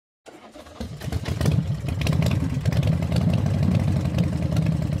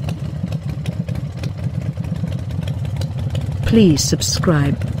Please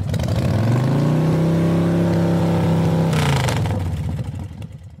subscribe.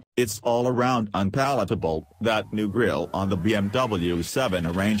 It's all around unpalatable, that new grille on the BMW 7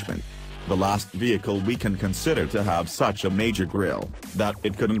 arrangement. The last vehicle we can consider to have such a major grille, that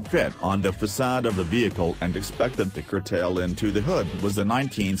it couldn't fit on the facade of the vehicle and expected to curtail into the hood, was the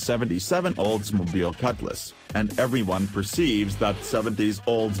 1977 Oldsmobile Cutlass, and everyone perceives that 70s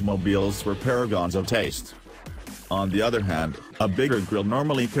Oldsmobiles were paragons of taste. On the other hand, a bigger grille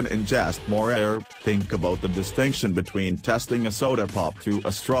normally can ingest more air. Think about the distinction between testing a soda pop through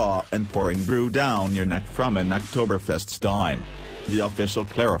a straw and pouring brew down your neck from an Oktoberfest stein. The official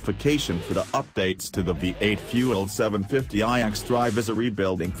clarification for the updates to the V8 fueled 750i xDrive is a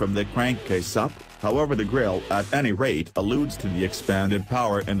rebuilding from the crankcase up. However, the grille at any rate alludes to the expanded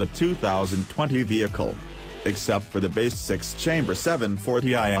power in the 2020 vehicle. Except for the base 6-chamber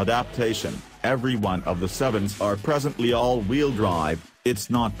 740i adaptation, every one of the 7s are presently all-wheel drive.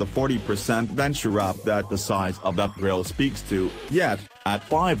 It's not the 40% venture up that the size of that grille speaks to, yet, at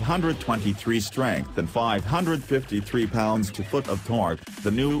 523 strength and 553 pounds-to-foot of torque,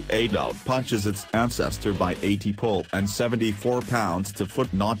 the new 8 outpunches its ancestor by 80 pull and 74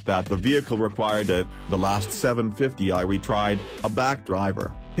 pounds-to-foot. Not that the vehicle required it. The last 750i we tried, a back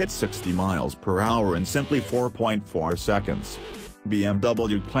driver, hit 60 miles per hour in simply 4.4 seconds.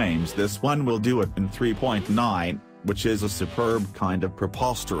 BMW claims this one will do it in 3.9, which is a superb kind of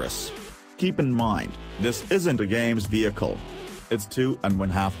preposterous. Keep in mind, this isn't a games vehicle. It's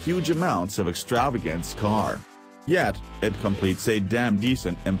 2.5 huge amounts of extravagance car. Yet, it completes a damn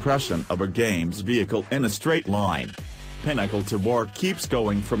decent impression of a games vehicle in a straight line. Pinnacle to war keeps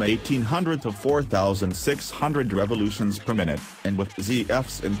going from 1800 to 4600 revolutions per minute, and with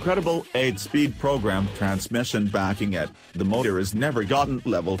ZF's incredible 8-speed program transmission backing it, the motor is never gotten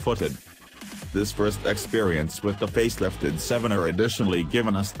level-footed. This first experience with the facelifted 7 are additionally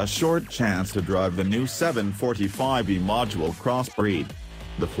given us a short chance to drive the new 745e module crossbreed.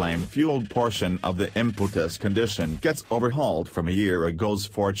 The flame-fueled portion of the impetus condition gets overhauled from a year ago's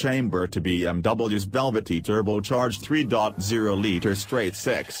 4-chamber to BMW's velvety turbocharged 3.0-liter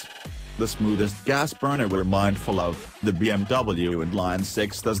straight-six. The smoothest gas burner we're mindful of, the BMW inline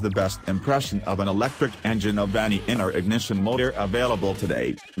 6 does the best impression of an electric engine of any inner ignition motor available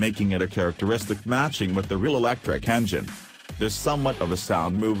today, making it a characteristic matching with the real electric engine. There's somewhat of a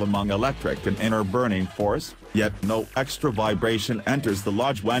sound move among electric and inner burning force, yet no extra vibration enters the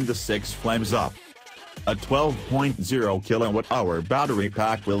lodge when the 6 flames up. A 12.0 kWh battery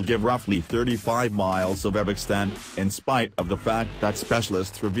pack will give roughly 35 miles of extent, in spite of the fact that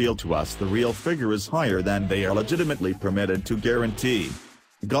specialists reveal to us the real figure is higher than they are legitimately permitted to guarantee.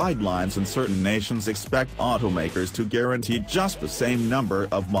 Guidelines in certain nations expect automakers to guarantee just the same number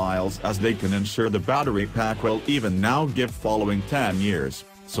of miles as they can ensure the battery pack will even now give following 10 years,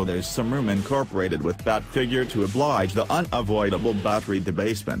 so there's some room incorporated with that figure to oblige the unavoidable battery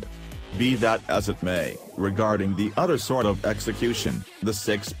debasement. Be that as it may, regarding the other sort of execution, the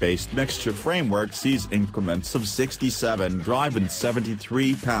 6-based mixture framework sees increments of 67 drive and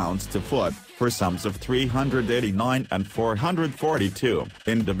 73 pounds-to-foot, for sums of 389 and 442,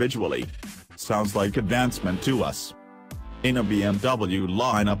 individually. Sounds like advancement to us. In a BMW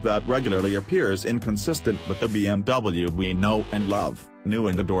lineup that regularly appears inconsistent with the BMW we know and love, new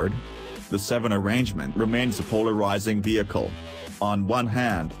and adored, the 7 arrangement remains a polarizing vehicle. On one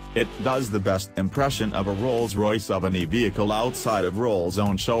hand, it does the best impression of a Rolls-Royce of any vehicle outside of Rolls'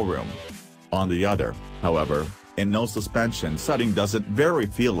 own showroom. On the other, however, in no suspension setting does it very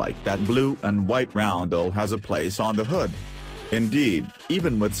feel like that blue and white roundel has a place on the hood. Indeed,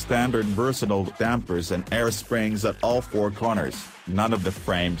 even with standard versatile dampers and air springs at all 4 corners, none of the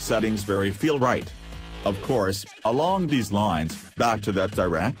frame settings very feel right. Of course, along these lines, back to that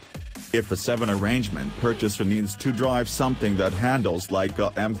direct. If a 7 arrangement purchaser needs to drive something that handles like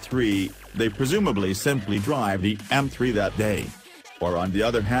a M3, they presumably simply drive the M3 that day. Or on the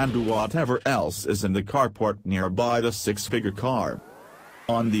other hand do whatever else is in the carport nearby the 6-figure car.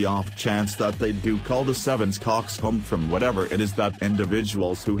 On the off chance that they do call the 7's coxcomb from whatever it is that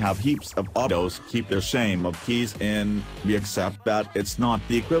individuals who have heaps of autos keep their shame of keys in, we accept that it's not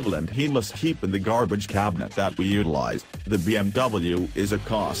the equivalent heedless heap in the garbage cabinet that we utilize. The BMW is a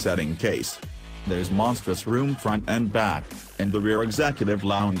cost-setting case. There's monstrous room front and back, and the rear executive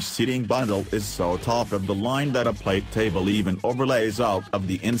lounge seating bundle is so top of the line that a plate table even overlays out of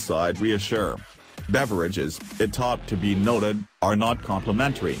the inside reassure. Beverages, it ought to be noted, are not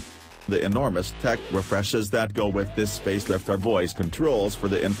complimentary. The enormous tech refreshes that go with this facelift are voice controls for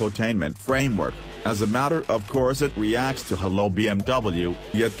the infotainment framework. As a matter of course it reacts to "Hello BMW,"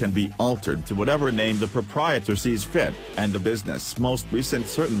 yet can be altered to whatever name the proprietor sees fit, and the business' most recent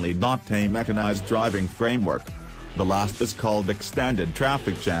certainly not a mechanized driving framework. The last is called Extended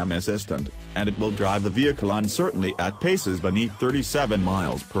Traffic Jam Assistant, and it will drive the vehicle uncertainly at paces beneath 37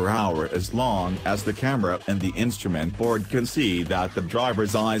 miles per hour as long as the camera and the instrument board can see that the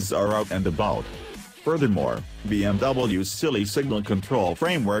driver's eyes are out and about. Furthermore, BMW's silly signal control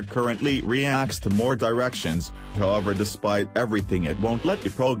framework currently reacts to more directions, however despite everything it won't let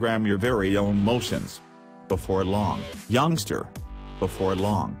you program your very own motions. Before long, youngster. Before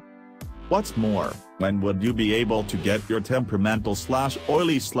long. What's more, when would you be able to get your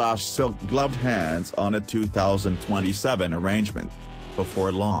temperamental/oily/silk-gloved hands on a 2027 arrangement?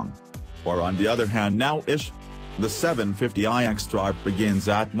 Before long. Or on the other hand now-ish? The 750i xDrive begins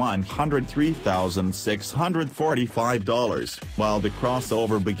at $103,645, while the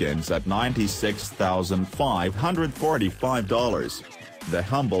crossover begins at $96,545. The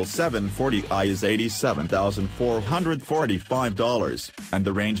humble 740i is $87,445, and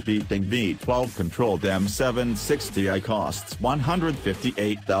the range-beating V12 controlled M760i costs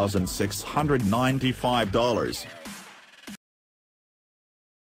 $158,695.